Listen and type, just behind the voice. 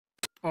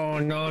Oh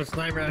no, it's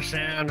Nightmare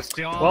Sam. It's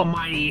the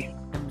Almighty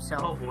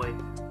himself. Oh boy.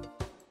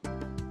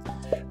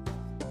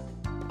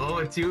 Oh,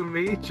 it's you and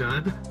me,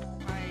 Chun.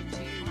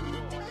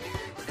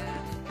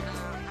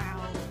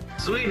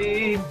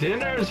 Sweetie,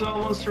 dinner's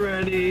almost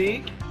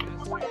ready.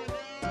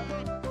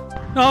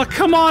 Oh,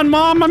 come on,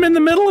 Mom. I'm in the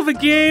middle of a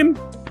game.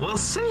 Well,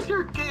 save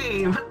your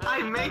game.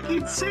 I'm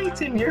making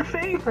Satan your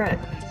favorite.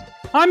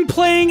 I'm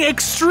playing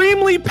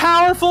extremely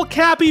powerful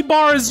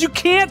capybaras. You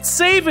can't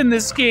save in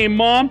this game,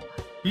 Mom.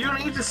 You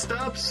need to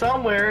stop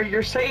somewhere.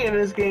 Your Satan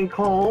is getting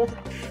cold.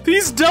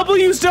 These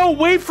W's don't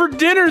wait for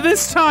dinner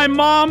this time,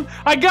 Mom.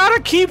 I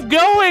gotta keep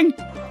going.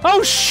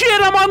 Oh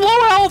shit, I'm on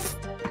low health.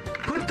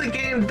 Put the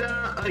game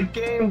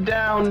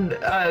down,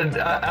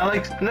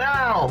 Alex,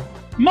 now.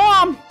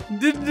 Mom,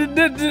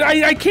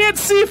 I can't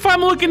see if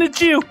I'm looking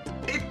at you.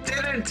 It's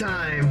dinner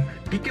time.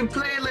 You can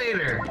play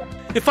later.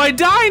 If I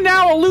die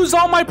now, I'll lose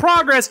all my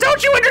progress.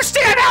 Don't you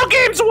understand how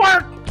games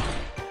work?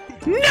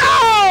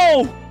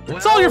 No! Well,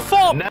 it's all your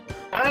fault. Now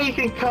you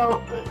can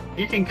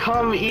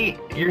come eat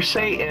your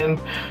Satan.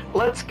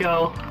 Let's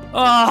go.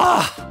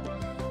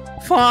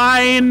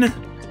 Fine.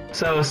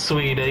 So,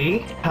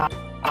 sweetie,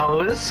 how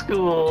was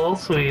school,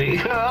 sweetie?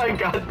 Oh,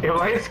 God,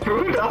 am I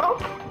screwed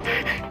up?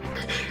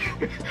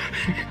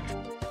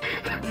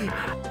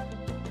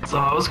 So,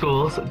 how was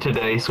school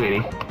today,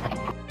 sweetie?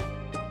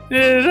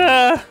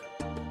 It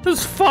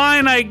was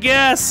fine, I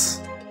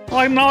guess.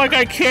 Like, not like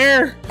I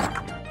care.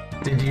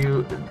 Did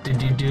you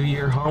do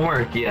your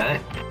homework yet?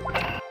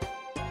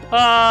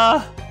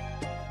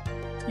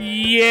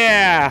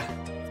 Yeah.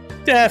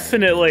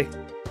 Definitely.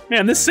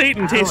 Man, this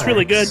Satan tastes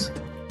really good.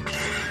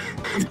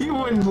 You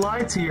wouldn't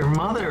lie to your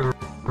mother,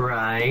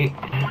 right?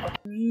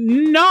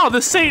 No,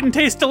 the Satan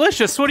tastes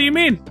delicious. What do you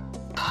mean?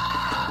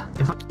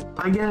 If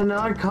I get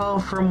another call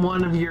from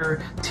one of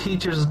your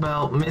teachers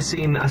about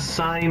missing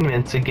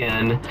assignments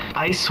again,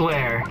 I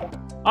swear.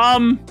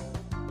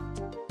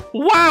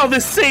 Wow,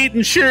 this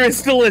Satan sure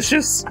is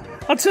delicious.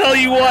 I'll tell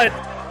you what.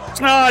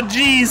 Oh,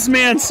 jeez,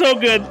 man, so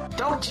good.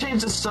 Don't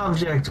change the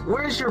subject.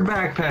 Where's your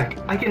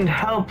backpack? I can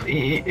help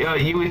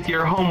you with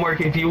your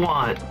homework if you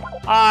want.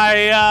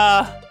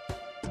 I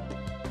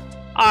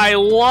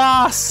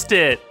lost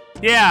it.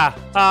 Yeah,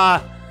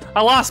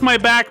 I lost my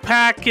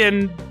backpack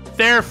and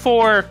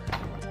therefore...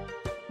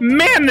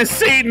 Man, this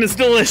Satan is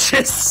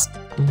delicious!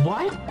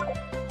 What?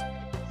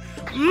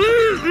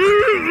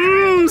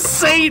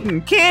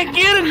 Satan! Can't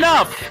get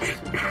enough!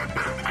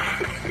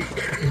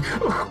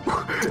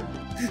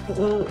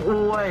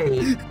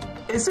 Wait,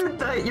 isn't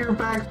that your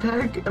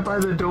backpack by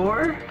the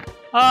door?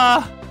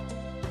 I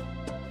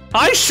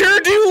sure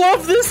do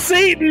love this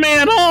Satan,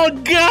 man! Oh,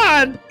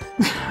 God!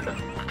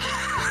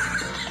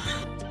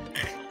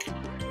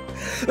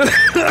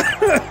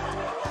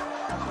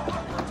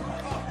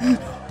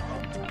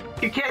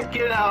 You can't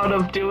get out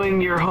of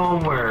doing your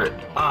homework,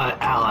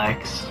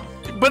 Alex.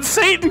 But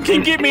Satan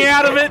can get me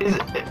out of it!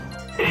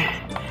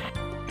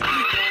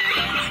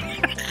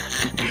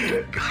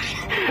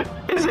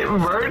 Is it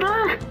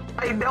murder?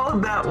 I know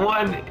that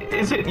one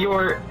isn't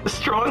your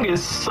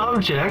strongest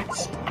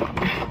subject.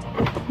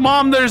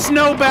 Mom, there's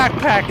no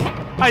backpack.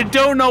 I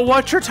don't know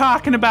what you're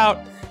talking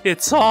about.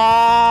 It's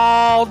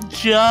all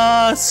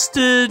just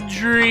a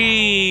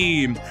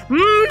dream.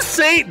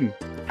 Satan!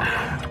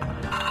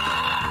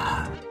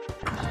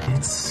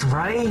 It's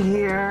right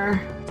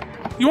here.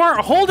 You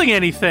aren't holding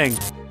anything.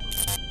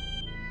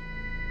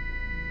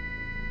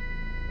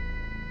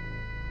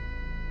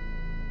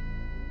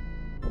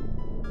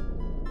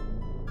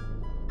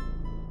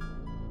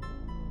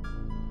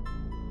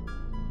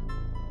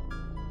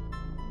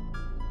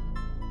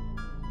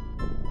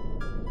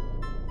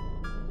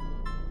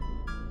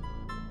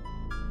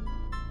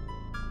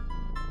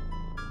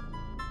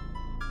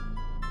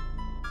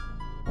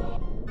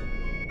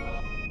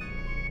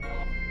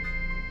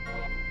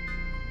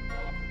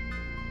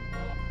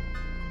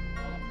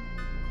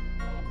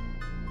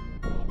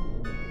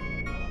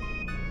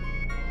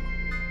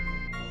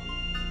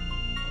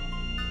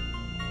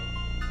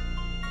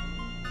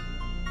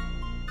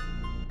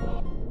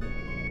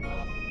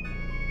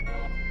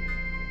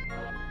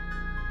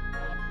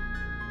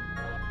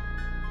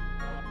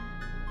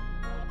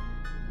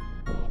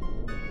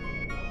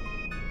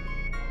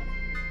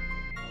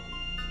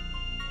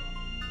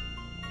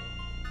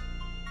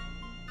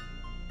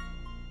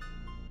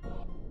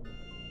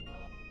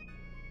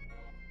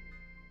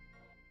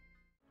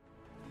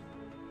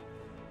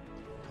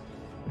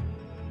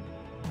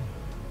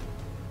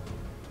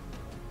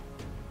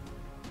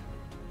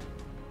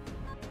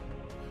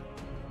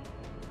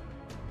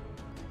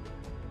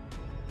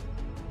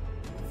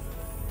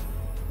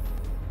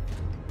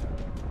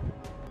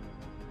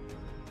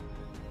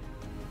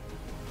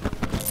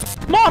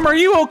 Mom, are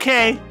you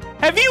okay?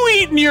 Have you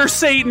eaten your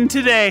Satan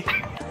today?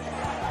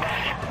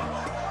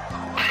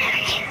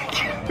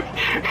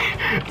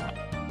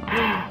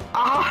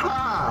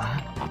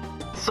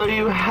 Aha! So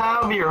you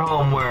have your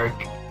homework.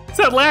 It's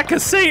that lack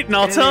of Satan,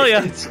 I'll tell you.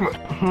 And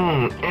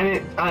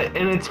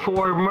it's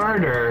for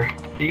murder.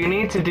 You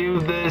need to do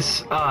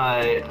this,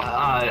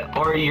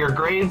 or your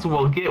grades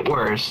will get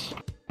worse.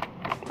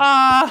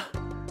 I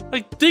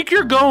think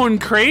you're going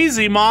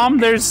crazy, Mom.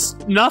 There's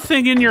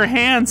nothing in your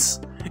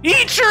hands.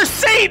 Eat your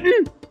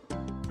Satan!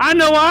 I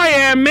know I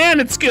am,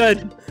 man, it's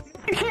good.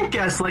 You can't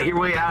gaslight your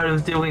way out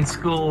of doing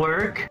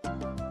schoolwork.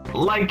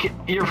 Like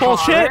your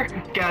Bullshit.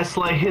 father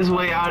gaslight his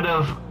way out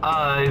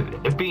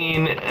of,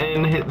 being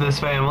in this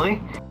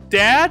family.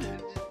 Dad?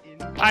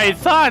 I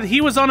thought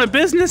he was on a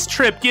business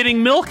trip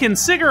getting milk and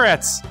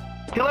cigarettes.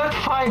 He left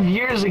 5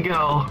 years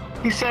ago.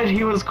 He said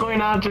he was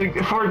going out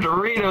for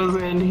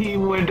Doritos and he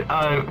would,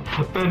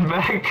 been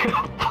back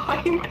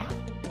fine.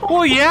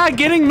 Well, yeah,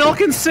 getting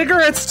milk and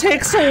cigarettes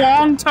takes a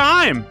long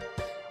time.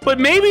 But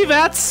maybe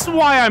that's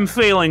why I'm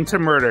failing to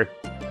murder.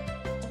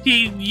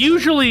 He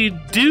usually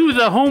do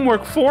the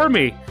homework for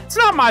me. It's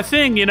not my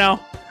thing, you know.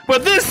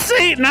 But this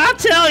Satan, I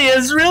tell you,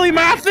 is really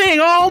my thing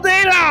all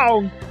day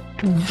long.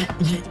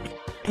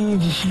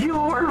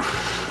 You're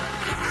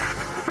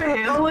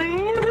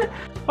failing?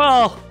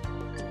 Well,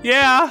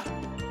 yeah.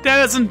 Dad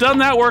hasn't done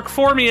that work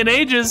for me in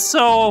ages,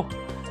 so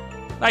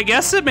I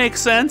guess it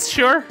makes sense,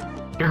 sure.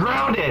 You're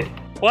grounded.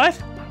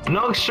 What?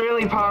 No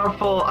extremely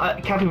powerful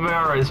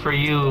capybaras for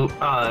you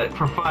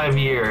for 5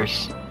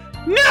 years.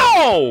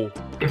 No!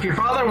 If your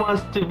father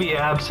wants to be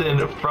absent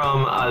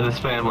from this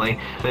family,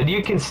 then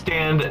you can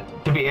stand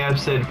to be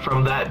absent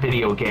from that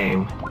video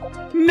game.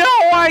 No,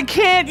 I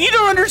can't! You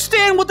don't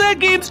understand what that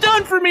game's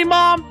done for me,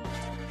 Mom!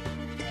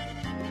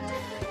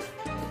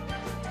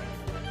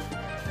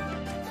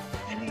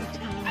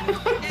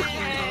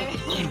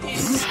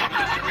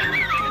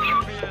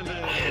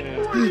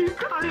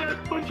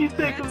 What'd you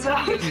think of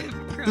that?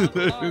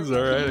 That was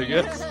alright, I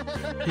guess.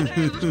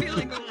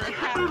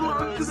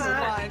 The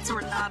slides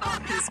were not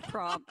on his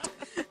prompt.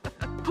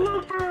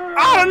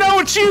 I don't know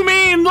what you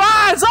mean!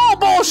 Lies! All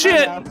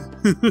bullshit!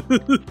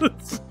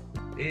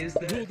 Is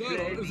that good?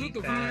 Are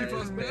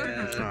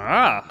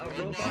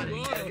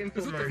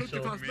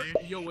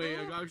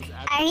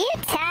you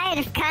tired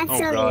of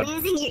constantly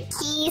losing your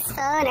keys,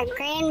 phone, or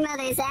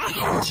grandmother's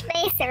ash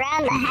face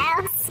around the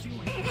house?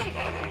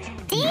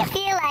 Do you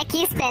feel like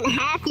you spend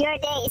half your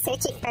day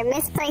searching for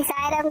misplaced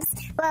items?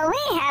 Well,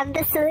 we have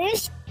the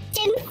solution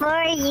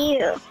for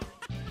you.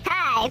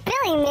 Hi,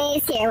 Billy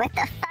Mays here with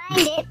the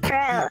Find It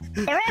Pro,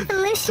 the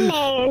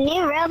revolutionary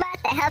new robot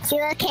that helps you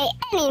locate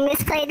any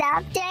misplaced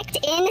object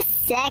in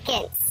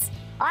seconds.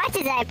 Watch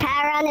as I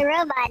power on the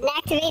robot and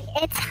activate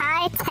its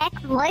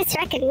high-tech voice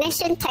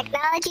recognition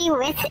technology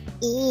with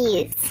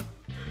ease.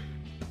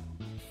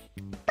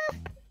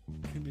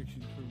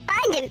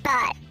 Find It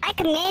Bot. I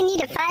command you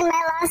to find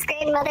my lost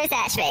grandmother's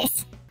ash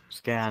face.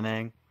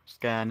 Scanning,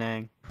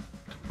 scanning,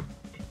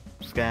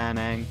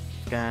 scanning,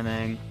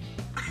 scanning,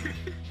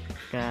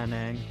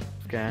 scanning,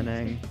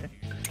 scanning.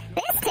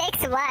 This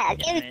takes a while.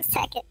 Give it a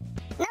second.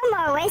 No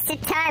more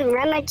wasted time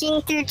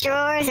rummaging through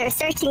drawers or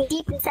searching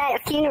deep inside a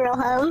funeral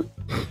home.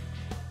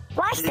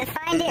 Watch the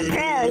Find It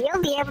Pro.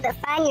 You'll be able to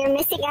find your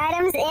missing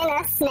items in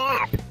a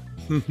snap.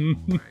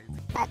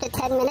 After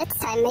 10 minutes,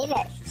 time may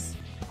vary.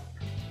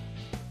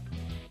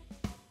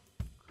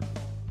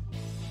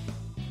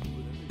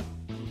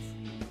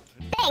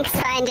 Thanks,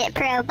 Find It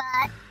Pro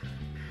bot.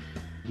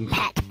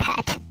 Pat,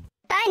 pat.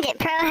 Find It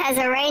Pro has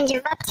a range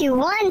of up to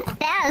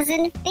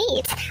 1,000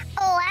 feet.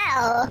 Oh,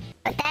 wow.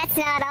 But that's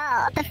not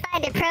all. The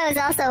Find It Pro is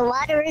also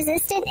water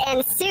resistant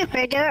and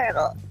super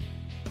durable.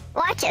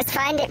 Watch as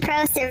Find It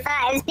Pro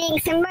survives being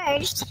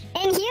submerged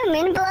in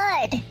human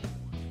blood.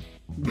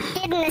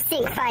 Get in the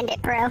sink, Find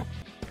It Pro.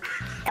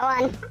 Go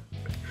on.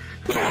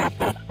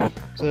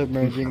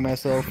 Submerging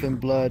myself in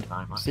blood.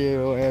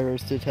 0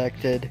 errors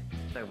detected.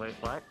 Wait,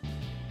 what?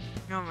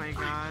 Oh my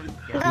god.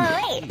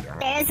 Oh wait,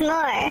 there's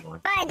more.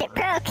 Find It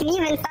Pro can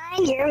even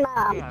find your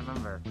mom. Yeah, I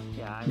remember.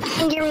 Yeah,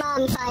 And your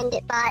mom Find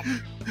It bot.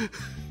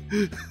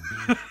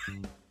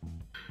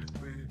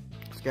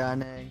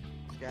 Scanning,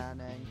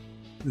 scanning,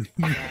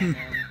 scanning,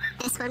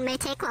 This one may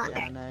take longer.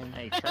 scanning,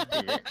 Hey, Chuck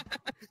did it.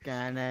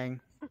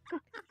 scanning,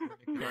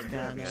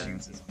 scanning,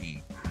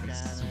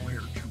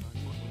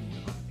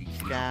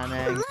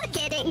 scanning. Look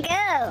at it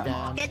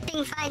go! Good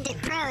thing Find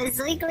It Pro is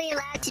legally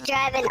allowed to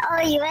drive in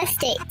all US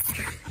states,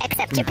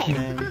 except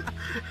Japan.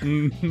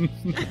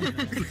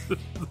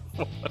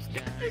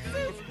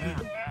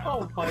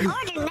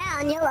 Order now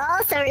and you'll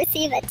also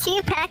receive a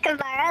 2-pack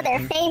of our other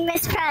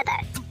famous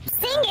product,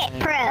 Sing It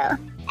Pro.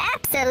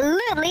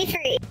 Absolutely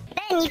free.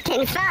 Then you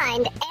can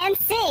find and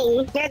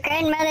sing your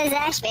grandmother's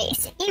ash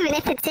face, even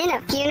if it's in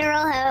a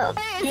funeral home.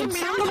 Did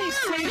somebody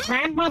say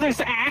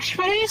grandmother's ash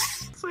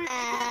face?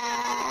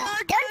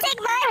 Don't take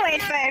my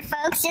word for it,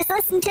 folks. Just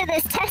listen to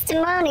this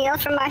testimonial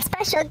from our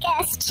special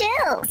guest,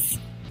 Chills.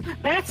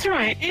 That's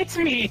right, it's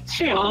me,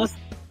 Chills.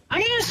 I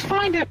use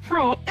Find It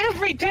Pro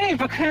every day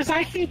because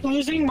I keep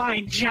losing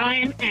my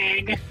giant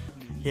egg.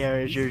 Here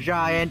is your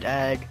giant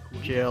egg,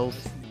 Chills.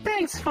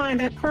 Thanks,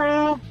 Find It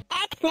Pro.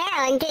 Act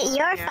now and get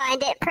your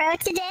Find It Pro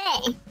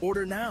today.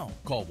 Order now.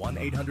 Call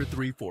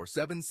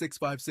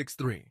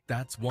 1-800-347-6563.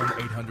 That's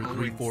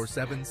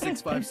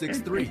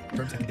 1-800-347-6563.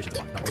 Terms and conditions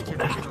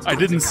apply. I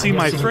didn't see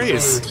my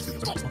phrase.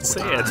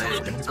 Say it.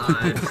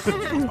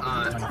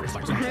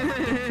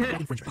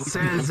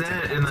 Sans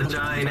it in the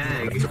giant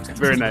egg.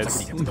 Very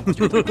nice.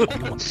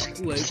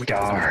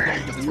 Star.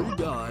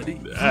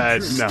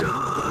 No.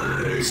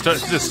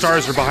 The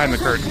stars are behind the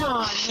curtain.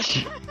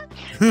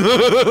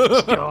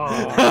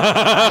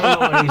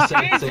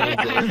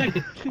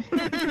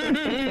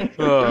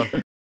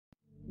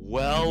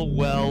 Well,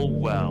 well,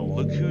 well.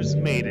 Look who's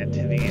made it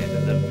to the end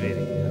of the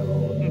video.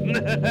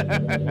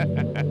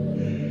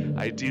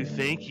 I do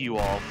thank you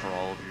all for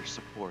all of your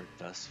support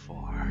thus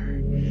far.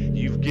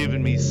 You've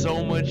given me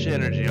so much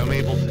energy, I'm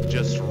able to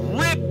just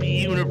rip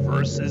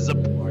universes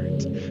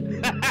apart.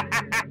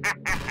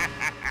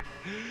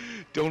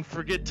 Don't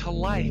forget to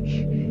like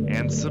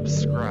and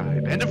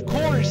subscribe. And of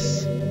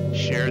course,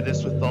 share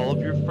this with all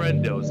of your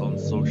friendos on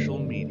social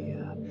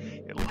media.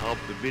 It'll help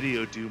the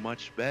video do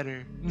much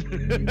better.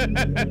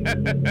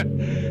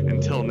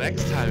 Until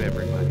next time,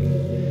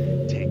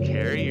 everybody, take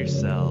care of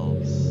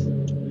yourselves.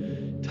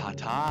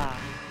 Ta-ta.